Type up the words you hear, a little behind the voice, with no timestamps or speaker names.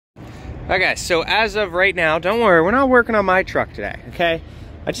Okay, so as of right now, don't worry, we're not working on my truck today, okay?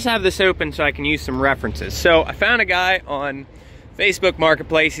 I just have this open so I can use some references. So I found a guy on Facebook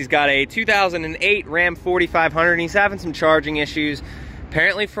Marketplace. He's got a 2008 Ram 4500 and he's having some charging issues.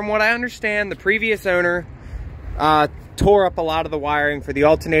 Apparently, from what I understand, the previous owner tore up a lot of the wiring for the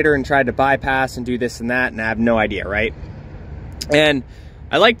alternator and tried to bypass and do this and that, and I have no idea, right? And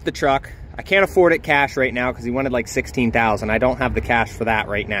I liked the truck. I can't afford it cash right now because he wanted like $16,000. I don't have the cash for that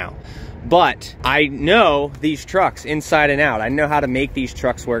right now. But I know these trucks inside and out. I know how to make these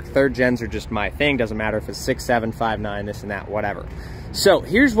trucks work. Third gens are just my thing. Doesn't matter if it's 6, 7, 5, 9, this and that, whatever. So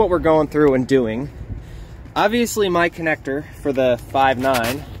here's what we're going through and doing. Obviously my connector for the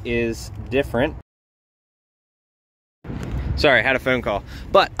 5.9 is different. Sorry, I had a phone call.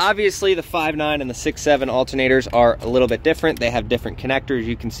 But obviously the 5.9 and the 6.7 alternators are a little bit different. They have different connectors.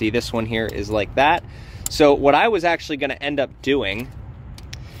 You can see this one here is like that. So what I was actually going to end up doing,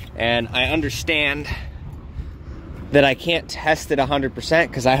 and I understand that I can't test it 100%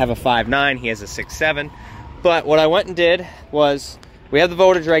 because I have a 5.9, he has a 6.7. But what I went and did was, we have the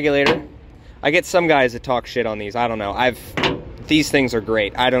voltage regulator. I get some guys that talk shit on these. I don't know. These things are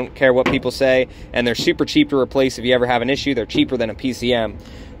great. I don't care what people say, and they're super cheap to replace if you ever have an issue. They're cheaper than a PCM.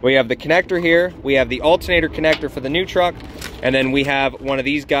 We have the connector here. We have the alternator connector for the new truck, and then we have one of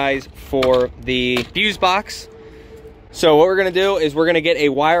these guys for the fuse box. So what we're gonna do is we're gonna get a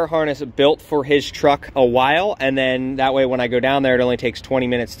wire harness built for his truck a while, and then that way when I go down there, it only takes 20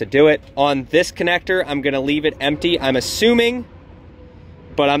 minutes to do it. On this connector, I'm gonna leave it empty. I'm assuming,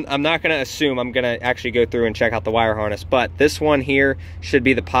 but I'm not gonna assume, I'm gonna actually go through and check out the wire harness. But this one here should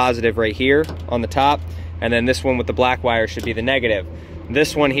be the positive right here on the top, and then this one with the black wire should be the negative.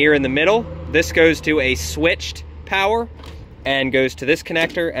 This one here in the middle, this goes to a switched power and goes to this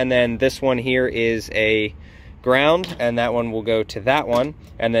connector, and then this one here is a ground, and that one will go to that one,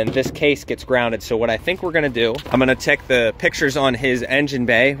 and then this case gets grounded. So what I think we're gonna do, I'm gonna check the pictures on his engine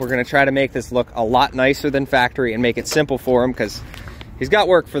bay. We're gonna try to make this look a lot nicer than factory and make it simple for him, because he's got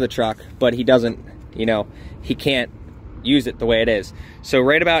work for the truck, but he doesn't, you know, he can't use it the way it is. So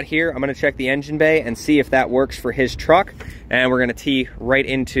right about here, I'm gonna check the engine bay and see if that works for his truck, and we're gonna tee right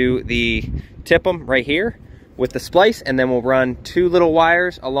into the tip-em right here with the splice, and then we'll run 2 little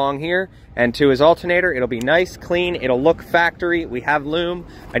wires along here and to his alternator. It'll be nice, clean, it'll look factory. We have loom.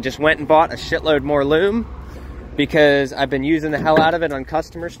 I just went and bought a shitload more loom because I've been using the hell out of it on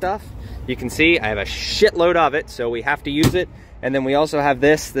customer stuff. You can see I have a shitload of it, so we have to use it. And then we also have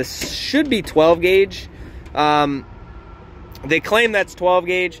this. This should be 12 gauge. They claim that's 12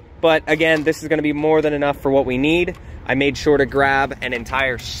 gauge, but again, this is gonna be more than enough for what we need. I made sure to grab an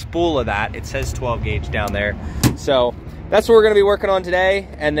entire spool of that. It says 12 gauge down there. So that's what we're gonna be working on today.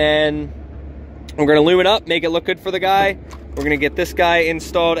 And then we're gonna loom it up, make it look good for the guy. We're gonna get this guy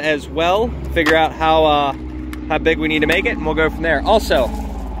installed as well, figure out how big we need to make it, and we'll go from there. Also,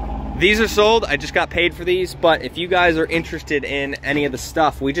 these are sold. I just got paid for these, but if you guys are interested in any of the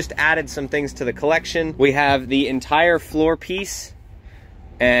stuff, we just added some things to the collection. We have the entire floor piece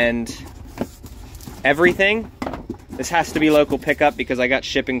and everything. This has to be local pickup because I got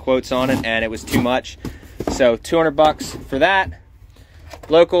shipping quotes on it and it was too much. So 200 bucks for that.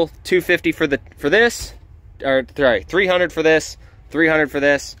 Local, 250 for this, or sorry, 300 for this, 300 for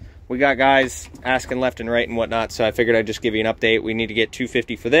this. We got guys asking left and right and whatnot, so I figured I'd just give you an update. We need to get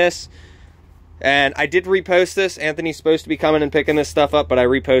 250 for this. And I did repost this. Anthony's supposed to be coming and picking this stuff up, but I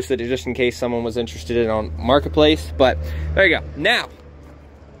reposted it just in case someone was interested in it on Marketplace. But there you go. Now,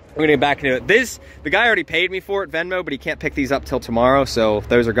 we're gonna get back into it. The guy already paid me for it, Venmo, but he can't pick these up till tomorrow, so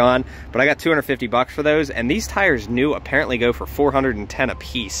those are gone. But I got 250 bucks for those, and these tires new apparently go for 410 a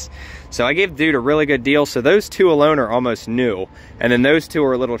piece. So I gave dude a really good deal. So those 2 alone are almost new, and then those 2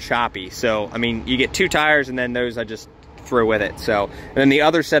 are a little choppy. So I mean, you get 2 tires, and then those I just threw with it. So, and then the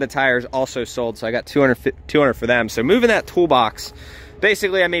other set of tires also sold, so I got 200 for them. So moving that toolbox,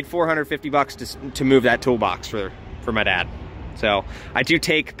 basically I made 450 bucks to move that toolbox for my dad. So I do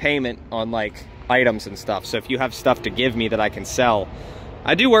take payment on like items and stuff. So if you have stuff to give me that I can sell,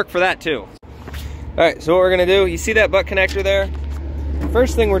 I do work for that too. All right, so what we're gonna do, you see that butt connector there?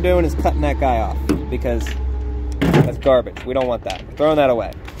 First thing we're doing is cutting that guy off because that's garbage. We don't want that. We're throwing that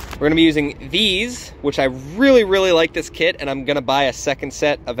away. We're gonna be using these, which I really, really like this kit, and I'm gonna buy a second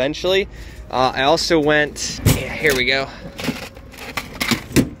set eventually. I also went, yeah, here we go.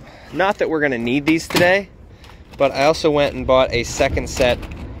 Not that we're gonna need these today, but I also went and bought a second set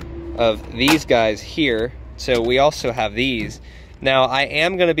of these guys here. So we also have these. Now I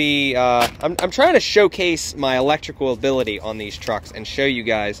am gonna be, I'm trying to showcase my electrical ability on these trucks and show you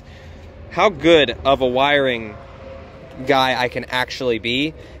guys how good of a wiring guy I can actually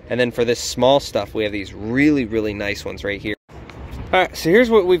be. And then for this small stuff, we have these really, really nice ones right here. All right, so here's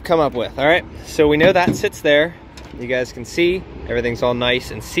what we've come up with, all right? So we know that sits there. You guys can see everything's all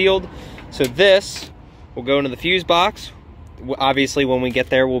nice and sealed. So this will go into the fuse box. Obviously, when we get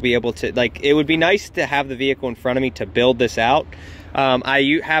there, we'll be able to, like, it would be nice to have the vehicle in front of me to build this out.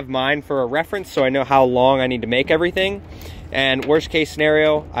 I have mine for a reference, so I know how long I need to make everything. And worst case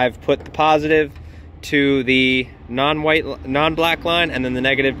scenario, I've put the positive to the non-black line, and then the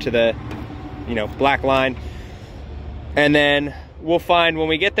negative to the, you know, black line. And then we'll find when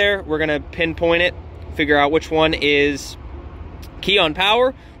we get there, we're gonna pinpoint it, figure out which one is key on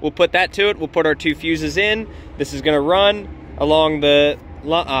power. We'll put that to it. We'll put our 2 fuses in. This is gonna run along the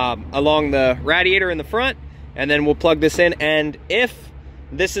radiator in the front, and then we'll plug this in. And if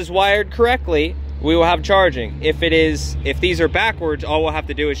this is wired correctly, we will have charging. If these are backwards, all we'll have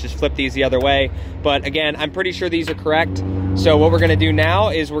to do is just flip these the other way. But again, I'm pretty sure these are correct. So what we're gonna do now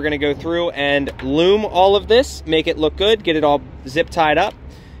is we're gonna go through and loom all of this, make it look good, get it all zip tied up,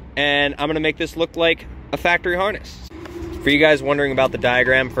 and I'm gonna make this look like a factory harness. For you guys wondering about the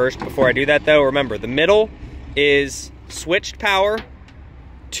diagram first, before I do that though, remember the middle is switched power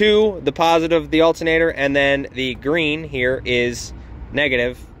to the positive of the alternator, and then the green here is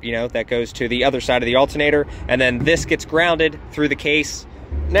negative, you know, that goes to the other side of the alternator, and then this gets grounded through the case.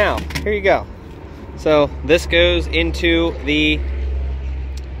 Now, here you go. So this goes into the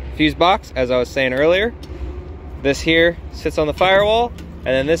fuse box, as I was saying earlier. This here sits on the firewall, and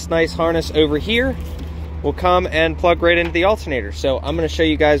then this nice harness over here will come and plug right into the alternator. So I'm gonna show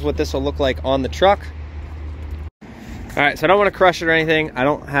you guys what this will look like on the truck. All right, so I don't want to crush it or anything. I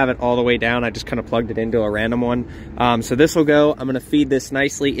don't have it all the way down. I just kind of plugged it into a random one. So this will go, I'm gonna feed this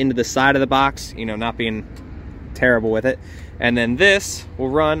nicely into the side of the box, you know, not being terrible with it. And then this will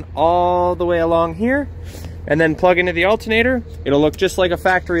run all the way along here and then plug into the alternator. It'll look just like a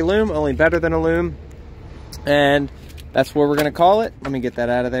factory loom, only better than a loom. And that's what we're gonna call it. Let me get that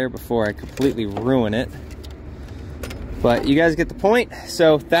out of there before I completely ruin it. But you guys get the point.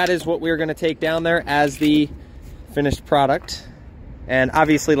 So that is what we're gonna take down there as the finished product. And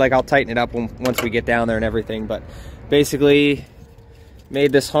obviously, like, I'll tighten it up once we get down there and everything, but basically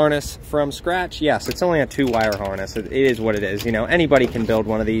made this harness from scratch. Yes, it's only a 2-wire harness. It is what it is, you know. Anybody can build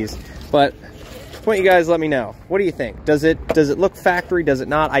one of these, but why don't you guys let me know, what do you think? Does it look factory? Does it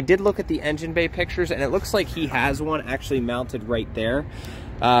not? I did look at the engine bay pictures, and it looks like he has one actually mounted right there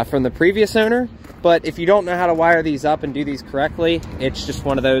from the previous owner. But if you don't know how to wire these up and do these correctly, it's just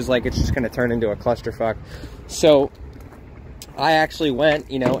one of those, like, it's just going to turn into a clusterfuck. So I actually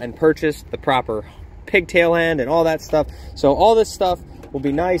went, you know, and purchased the proper pigtail end and all that stuff. So all this stuff will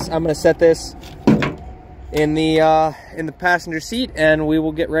be nice. I'm going to set this in the passenger seat, and we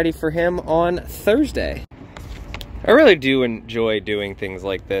will get ready for him on Thursday. I really do enjoy doing things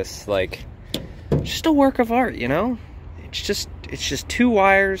like this, like just a work of art, you know. It's just 2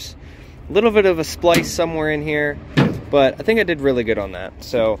 wires, a little bit of a splice somewhere in here, but I think I did really good on that.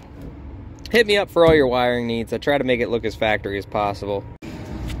 So hit me up for all your wiring needs. I try to make it look as factory as possible.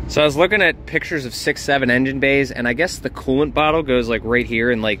 So I was looking at pictures of 6-7 engine bays, and I guess the coolant bottle goes like right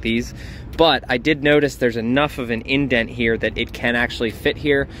here and like these. But I did notice there's enough of an indent here that it can actually fit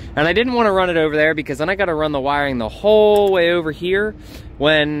here. And I didn't want to run it over there because then I got to run the wiring the whole way over here,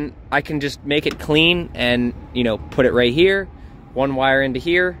 when I can just make it clean and, you know, put it right here, 1 wire into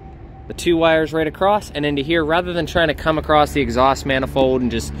here, the 2 wires right across and into here, rather than trying to come across the exhaust manifold and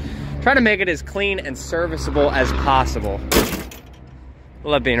just try to make it as clean and serviceable as possible. I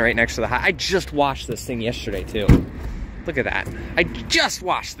love being right next to the high. I just washed this thing yesterday too. Look at that. I just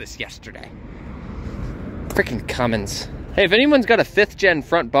washed this yesterday. Freaking Cummins. Hey, if anyone's got a 5th gen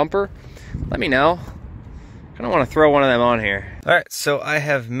front bumper, let me know. I don't want to throw one of them on here. All right, so I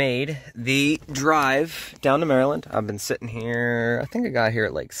have made the drive down to Maryland. I've been sitting here, I think I got here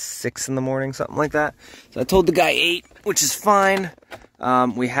at like 6 in the morning, something like that. So I told the guy 8, which is fine.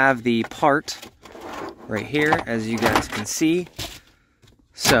 We have the part right here, as you guys can see.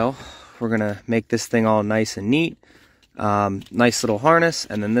 So we're gonna make this thing all nice and neat. Nice little harness,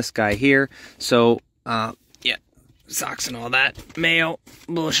 and then this guy here. So yeah, socks and all that mail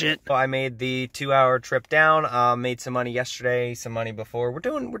bullshit. So I made the 2-hour trip down. Made some money yesterday, some money before. We're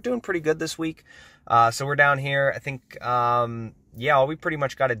doing pretty good this week. So we're down here. I think yeah, all we pretty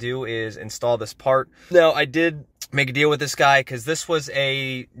much got to do is install this part. Now, I did make a deal with this guy because this was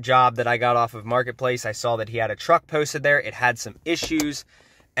a job that I got off of Marketplace. I saw that he had a truck posted there. It had some issues,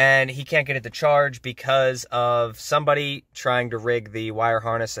 and he can't get it to charge because of somebody trying to rig the wire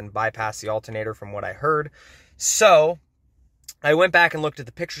harness and bypass the alternator, from what I heard. So I went back and looked at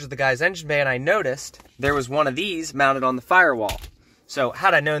the pictures of the guy's engine bay, and I noticed there was one of these mounted on the firewall. So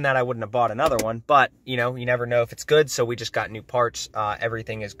had I known that, I wouldn't have bought another one, but you know, you never know if it's good. So we just got new parts.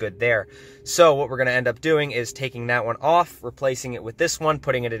 Everything is good there. So what we're going to end up doing is taking that one off, replacing it with this one,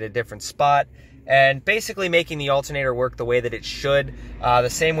 putting it at a different spot, and basically making the alternator work the way that it should, the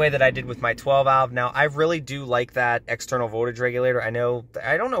same way that I did with my 12 valve. Now, I really do like that external voltage regulator. I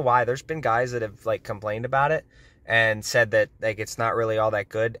don't know why. There's been guys that have like complained about it and said that like it's not really all that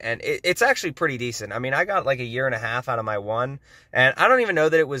good, and it's actually pretty decent. I mean, I got like a year and a half out of my one, and I don't even know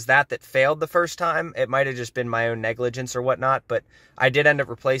that it was that failed the first time. It might have just been my own negligence or whatnot, but I did end up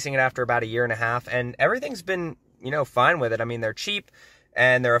replacing it after about a year and a half, and everything's been, you know, fine with it. I mean, they're cheap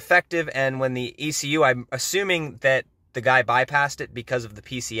and they're effective, and when the ECU, I'm assuming that the guy bypassed it because of the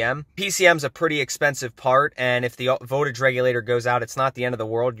PCM. PCM's a pretty expensive part, and if the voltage regulator goes out, it's not the end of the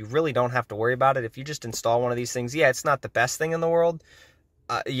world. You really don't have to worry about it. If you just install one of these things, yeah, it's not the best thing in the world,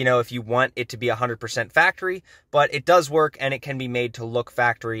 you know, if you want it to be 100% factory, but it does work, and it can be made to look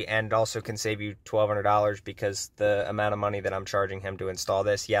factory, and also can save you $1,200 because the amount of money that I'm charging him to install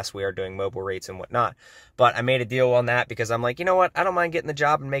this. Yes, we are doing mobile rates and whatnot, but I made a deal on that because I'm like, you know what, I don't mind getting the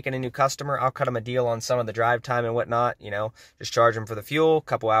job and making a new customer. I'll cut him a deal on some of the drive time and whatnot, you know, just charge him for the fuel, a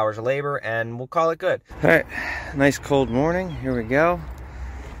couple hours of labor, and we'll call it good. All right, nice cold morning. Here we go.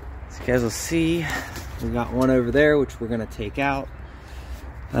 As you guys will see, we got one over there, which we're gonna take out.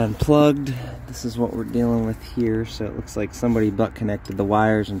 Unplugged. This is what we're dealing with here. So it looks like somebody butt connected the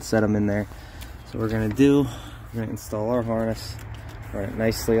wires and set them in there. So what we're gonna do, we're gonna install our harness, run it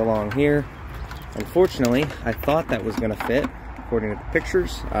nicely along here. Unfortunately, I thought that was gonna fit. According to the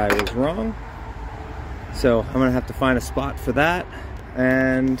pictures, I was wrong. So I'm gonna have to find a spot for that,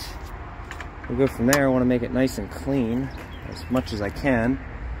 and we'll go from there. I wanna make it nice and clean as much as I can.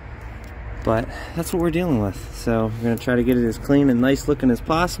 But that's what we're dealing with. So we're gonna try to get it as clean and nice looking as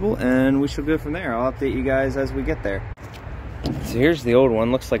possible, and we shall go from there. I'll update you guys as we get there. So here's the old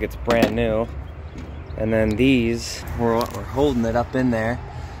one, looks like it's brand new. And then these, we're holding it up in there.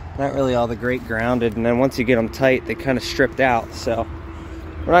 Not really all the great grounded, and then once you get them tight, they kind of stripped out. So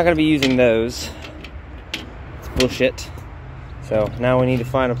we're not gonna be using those. It's bullshit. So now we need to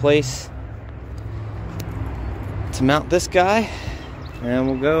find a place to mount this guy. And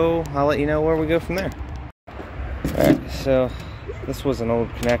we'll go, I'll let you know where we go from there. Alright, so this was an old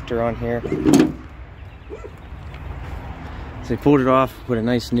connector on here. So we pulled it off, put a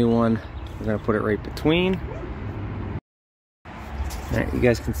nice new one. We're gonna put it right between. Alright, you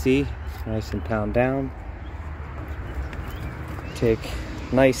guys can see, nice and pound down. Take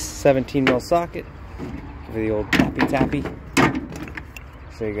nice 17 mil socket, give it the old tappy.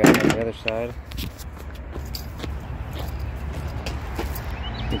 So you got it on the other side.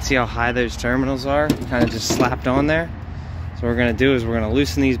 You can see how high those terminals are, kind of just slapped on there. So what we're gonna do is we're gonna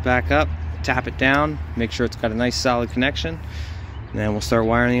loosen these back up, tap it down, make sure it's got a nice solid connection, and then we'll start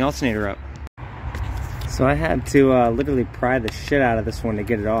wiring the alternator up. So I had to literally pry the shit out of this one to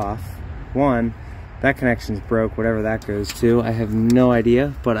get it off. One, that connection's broke, whatever that goes to. I have no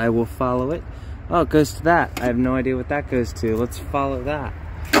idea, but I will follow it. Oh, it goes to that. I have no idea what that goes to. Let's follow that.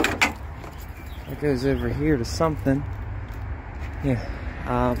 It goes over here to something. Yeah.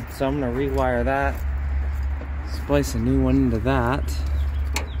 So I'm gonna rewire that, splice a new one into that,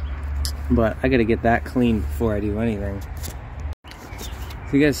 but I gotta get that clean before I do anything.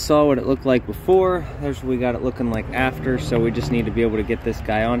 So you guys saw what it looked like before. There's what we got it looking like after, so we just need to be able to get this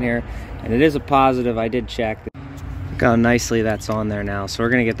guy on here, and it is a positive. I did check. Look how nicely that's on there now. So we're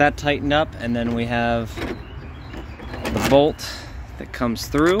gonna get that tightened up, and then we have the bolt that comes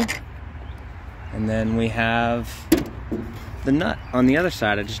through, and then we have the nut on the other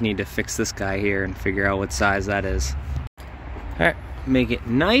side. I just need to fix this guy here and figure out what size that is. All right, make it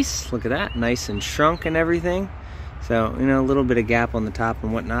nice. Look at that, nice and shrunk and everything. So, you know, a little bit of gap on the top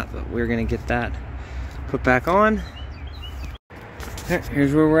and whatnot, but we're gonna get that put back on. Right,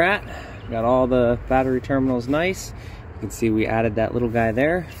 here's where we're at. Got all the battery terminals nice. You can see we added that little guy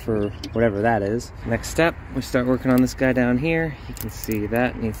there for whatever that is. Next step, we start working on this guy down here. You can see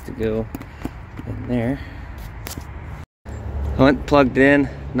that needs to go in there. I went plugged in,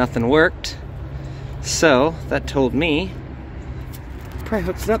 nothing worked. So that told me probably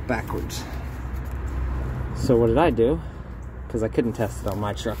hooks it up backwards. So what did I do? Because I couldn't test it on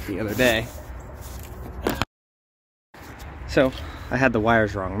my truck the other day. So I had the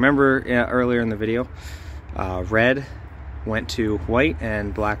wires wrong. Remember earlier in the video, red went to white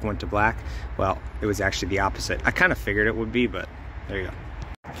and black went to black? Well, it was actually the opposite. I kind of figured it would be, but there you go.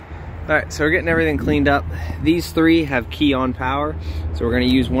 All right, so we're getting everything cleaned up. These three have key on power, so we're gonna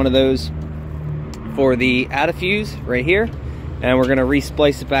use one of those for the add-a-fuse right here. and we're gonna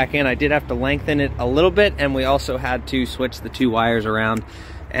re-splice it back in. I did have to lengthen it a little bit, and we also had to switch the 2 wires around.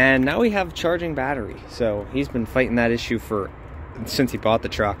 And now we have charging battery. So he's been fighting that issue since he bought the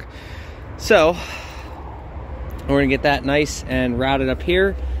truck. So we're gonna get that nice and routed up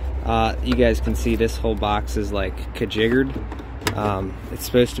here. You guys can see this whole box is like kajiggered. It's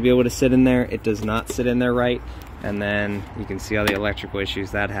supposed to be able to sit in there. It does not sit in there right. And then you can see all the electrical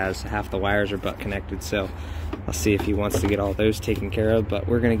issues that has. Half the wires are butt connected, so I'll see if he wants to get all those taken care of, but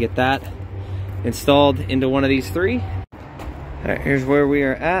we're gonna get that installed into one of these 3. All right, here's where we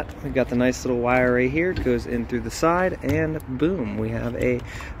are at. We've got the nice little wire right here. It goes in through the side, and boom, we have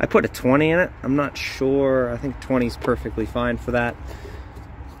I put a 20 in it. I'm not sure, I think 20 is perfectly fine for that.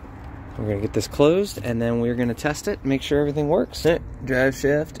 We're gonna get this closed, and then we're gonna test it, make sure everything works. All right, drive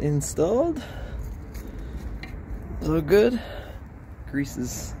shaft installed. Look good. Grease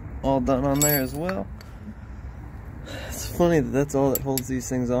is all done on there as well. It's funny that that's all that holds these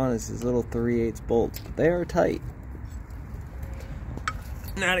things on is these little 3/8 bolts, but they are tight.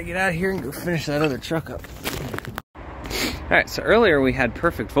 Now to get out of here and go finish that other truck up. Alright, so earlier we had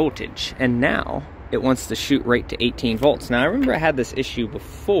perfect voltage, and now it wants to shoot right to 18 volts. Now I remember I had this issue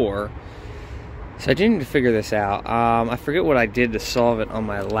before, so I do need to figure this out. I forget what I did to solve it on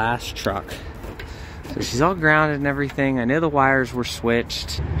my last truck. So she's all grounded and everything. I know the wires were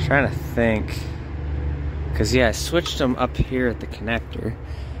switched. I'm trying to think. Because yeah, I switched them up here at the connector,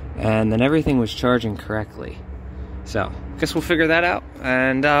 and then everything was charging correctly. So, I guess we'll figure that out,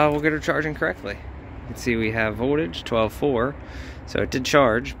 and we'll get her charging correctly. You can see we have voltage, 12.4, so it did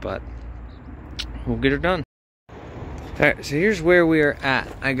charge, but we'll get her done. Alright, so here's where we are at.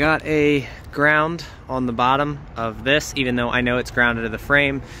 I got a ground on the bottom of this, even though I know it's grounded to the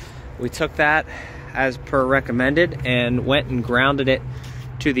frame. We took that as per recommended and went and grounded it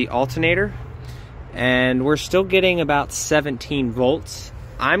to the alternator, and we're still getting about 17 volts.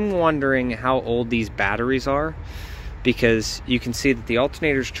 I'm wondering how old these batteries are, because you can see that the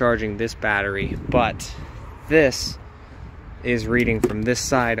alternator's charging this battery, but this is reading from this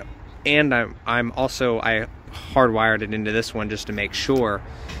side, and I hardwired it into this one just to make sure.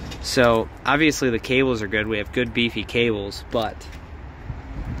 So obviously the cables are good. We have good beefy cables, but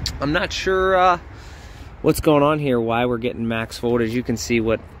I'm not sure what's going on here, why we're getting max voltage. You can see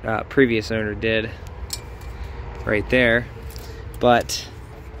what previous owner did right there, but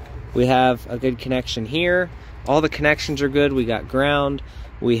we have a good connection here. All the connections are good. We got ground.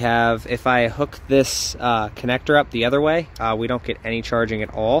 We have, if I hook this connector up the other way, we don't get any charging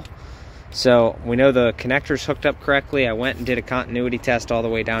at all. So we know the connector's hooked up correctly. I went and did a continuity test all the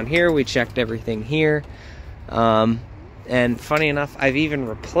way down here. We checked everything here. And funny enough, I've even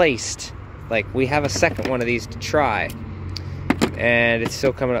replaced, like, we have a second one of these to try, and it's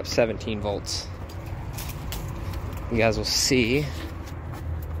still coming up 17 volts. You guys will see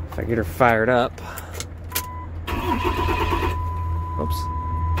if I get her fired up. Oops.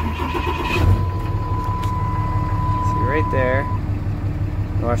 See right there.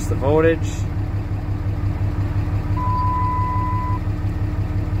 Watch the voltage.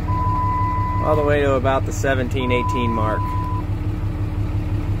 All the way to about the 17, 18 mark.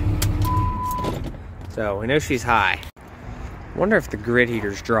 So we know she's high. Wonder if the grid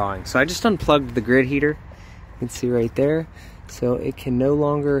heater's drawing. So I just unplugged the grid heater. You can see right there. So it can no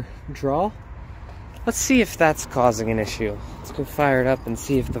longer draw. Let's see if that's causing an issue. Let's go fire it up and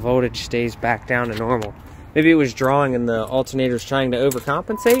see if the voltage stays back down to normal. Maybe it was drawing and the alternator's trying to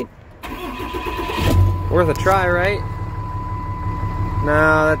overcompensate? Worth a try, right?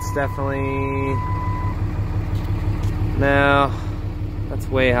 No, that's definitely... No, that's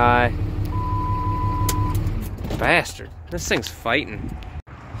way high. Bastard, this thing's fighting.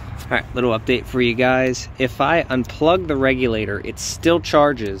 Alright, little update for you guys. If I unplug the regulator, it still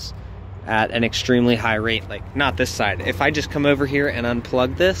charges at an extremely high rate. Like, not this side. If I just come over here and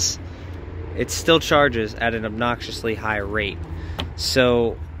unplug this, it still charges at an obnoxiously high rate.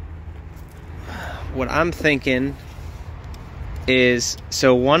 So what I'm thinking is,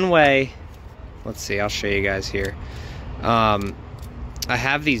 so one way, let's see, I'll show you guys here. I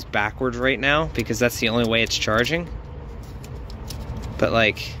have these backwards right now because that's the only way it's charging. But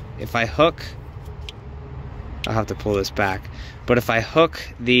like, if I hook, I'll have to pull this back. But if I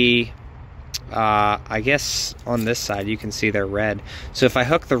hook the I guess on this side you can see they're red. So if I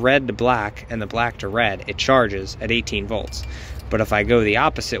hook the red to black and the black to red, it charges at 18 volts. But if I go the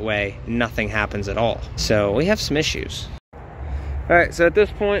opposite way, nothing happens at all. So we have some issues. Alright, so at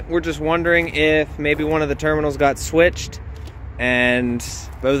this point we're just wondering if maybe one of the terminals got switched and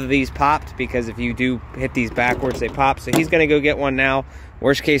both of these popped, because if you do hit these backwards they pop. So he's gonna go get one now.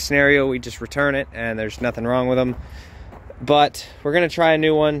 Worst case scenario, we just return it and there's nothing wrong with them. but we're going to try a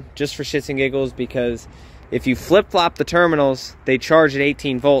new one just for shits and giggles, because if you flip-flop the terminals, they charge at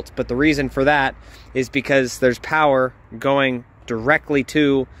 18 volts, but the reason for that is because there's power going directly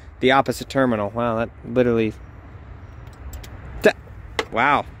to the opposite terminal. Wow, that literally...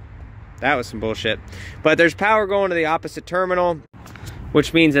 Wow, that was some bullshit. But there's power going to the opposite terminal,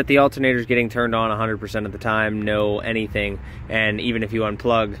 which means that the alternator's getting turned on 100% of the time, no anything. And even if you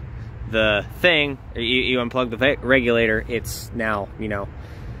unplug the thing, you unplug the regulator, it's now, you know,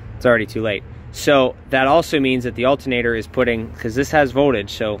 it's already too late. So that also means that the alternator is putting, because this has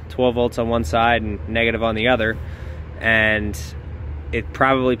voltage, so 12 volts on one side and negative on the other, and it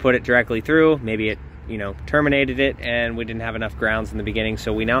probably put it directly through. Maybe it, you know, terminated it, and we didn't have enough grounds in the beginning.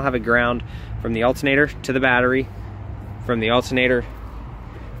 So we now have a ground from the alternator to the battery, from the alternator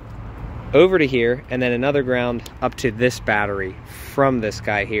over to here, and then another ground up to this battery from this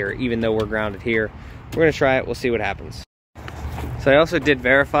guy here, even though we're grounded here. We're gonna try it, we'll see what happens. So I also did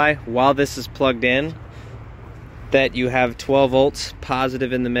verify while this is plugged in that you have 12 volts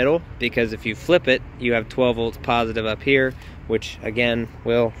positive in the middle, because if you flip it, you have 12 volts positive up here, which again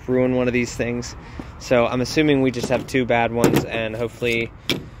will ruin one of these things. So I'm assuming we just have two bad ones, and hopefully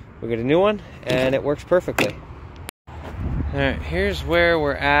we get a new one and it works perfectly. All right, here's where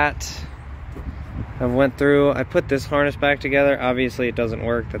we're at. I went through, I put this harness back together. Obviously it doesn't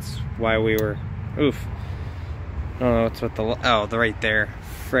work, that's why we were, oof. I don't know what's with the, oh, the right there,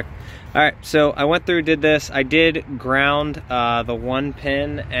 frick. All right, so I went through, did this. I did ground the one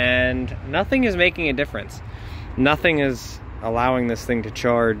pin, and nothing is making a difference. Nothing is allowing this thing to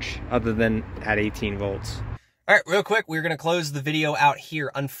charge other than at 18 volts. All right, real quick, we're gonna close the video out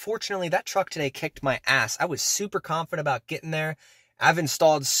here. Unfortunately, that truck today kicked my ass. I was super confident about getting there. I've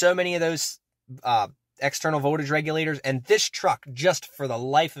installed so many of those external voltage regulators, and this truck, just for the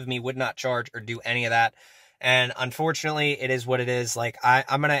life of me, would not charge or do any of that. And unfortunately, it is what it is. Like,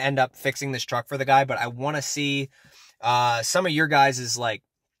 I'm gonna end up fixing this truck for the guy, but I wanna see some of your guys' like,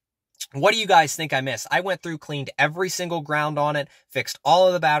 what do you guys think I missed? I went through, cleaned every single ground on it, fixed all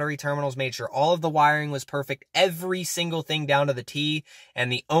of the battery terminals, made sure all of the wiring was perfect, every single thing down to the T,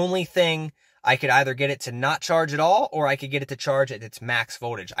 and the only thing, I could either get it to not charge at all, or I could get it to charge at its max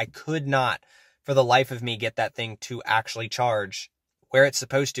voltage. I could not, for the life of me, get that thing to actually charge where it's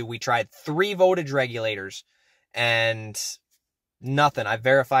supposed to. We tried 3 voltage regulators, and nothing. I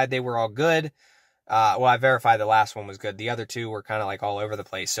verified they were all good. Well, I verified the last one was good. The other 2 were kind of like all over the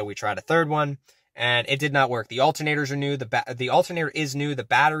place. So we tried a 3rd one, and it did not work. The alternators are new. The alternator is new. The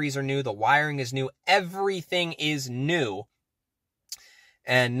batteries are new. The wiring is new. Everything is new,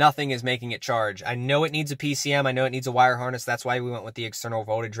 and nothing is making it charge. I know it needs a PCM. I know it needs a wire harness. That's why we went with the external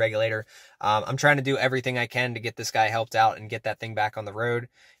voltage regulator. I'm trying to do everything I can to get this guy helped out and get that thing back on the road.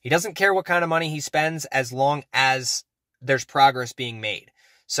 He doesn't care what kind of money he spends as long as there's progress being made.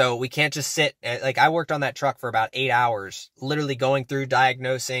 So we can't just sit, like I worked on that truck for about 8 hours, literally going through,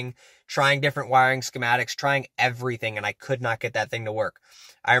 diagnosing, trying different wiring schematics, trying everything, and I could not get that thing to work.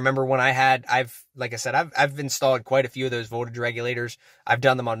 I remember when like I said, I've installed quite a few of those voltage regulators. I've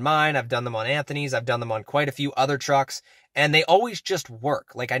done them on mine, I've done them on Anthony's, I've done them on quite a few other trucks, and they always just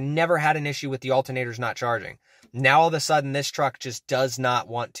work. Like I never had an issue with the alternators not charging. Now all of a sudden this truck just does not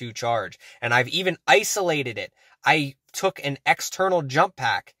want to charge. And I've even isolated it. I took an external jump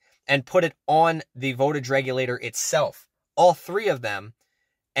pack and put it on the voltage regulator itself, all 3 of them,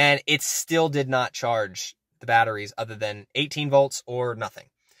 and it still did not charge the batteries other than 18 volts or nothing.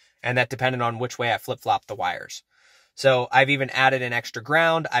 And that depended on which way I flip-flopped the wires. So I've even added an extra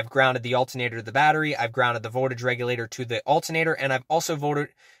ground. I've grounded the alternator to the battery. I've grounded the voltage regulator to the alternator, and I've also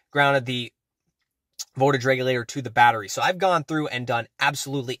grounded the voltage regulator to the battery. So I've gone through and done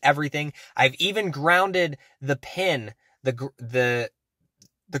absolutely everything. I've even grounded the pin, the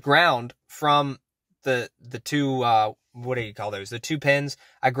ground from the 2, what do you call those? The 2 pins.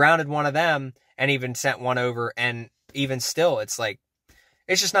 I grounded one of them and even sent one over, and even still, it's like,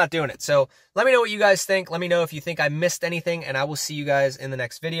 it's just not doing it. So let me know what you guys think. Let me know if you think I missed anything, and I will see you guys in the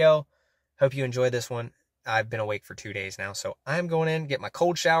next video. Hope you enjoyed this one. I've been awake for 2 days now, so I'm going in, get my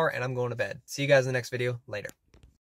cold shower, and I'm going to bed. See you guys in the next video. Later.